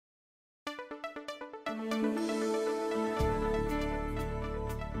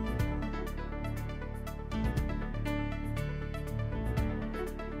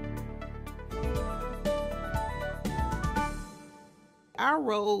Our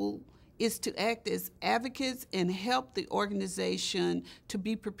role is to act as advocates and help the organization to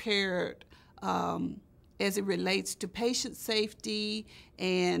be prepared as it relates to patient safety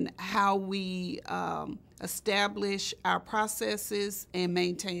and how we establish our processes and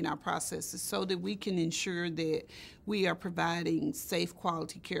maintain our processes so that we can ensure that we are providing safe,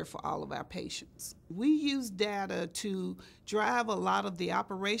 quality care for all of our patients. We use data to drive a lot of the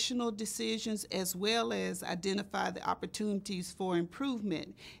operational decisions as well as identify the opportunities for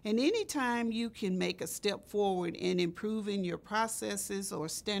improvement. And anytime you can make a step forward in improving your processes or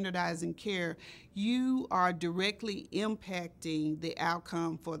standardizing care, you are directly impacting the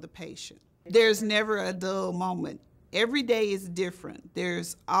outcome for the patient. There's never a dull moment. Every day is different.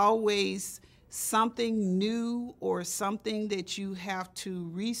 There's always something new or something that you have to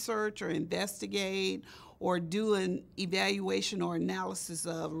research or investigate or do an evaluation or analysis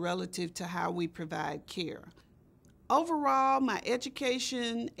of relative to how we provide care. Overall, my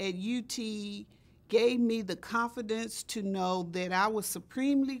education at UT gave me the confidence to know that I was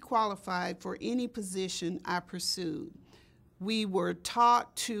supremely qualified for any position I pursued. We were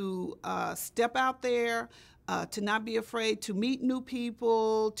taught to step out there, to not be afraid to meet new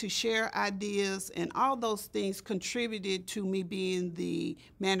people, to share ideas, and all those things contributed to me being the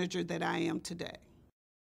manager that I am today.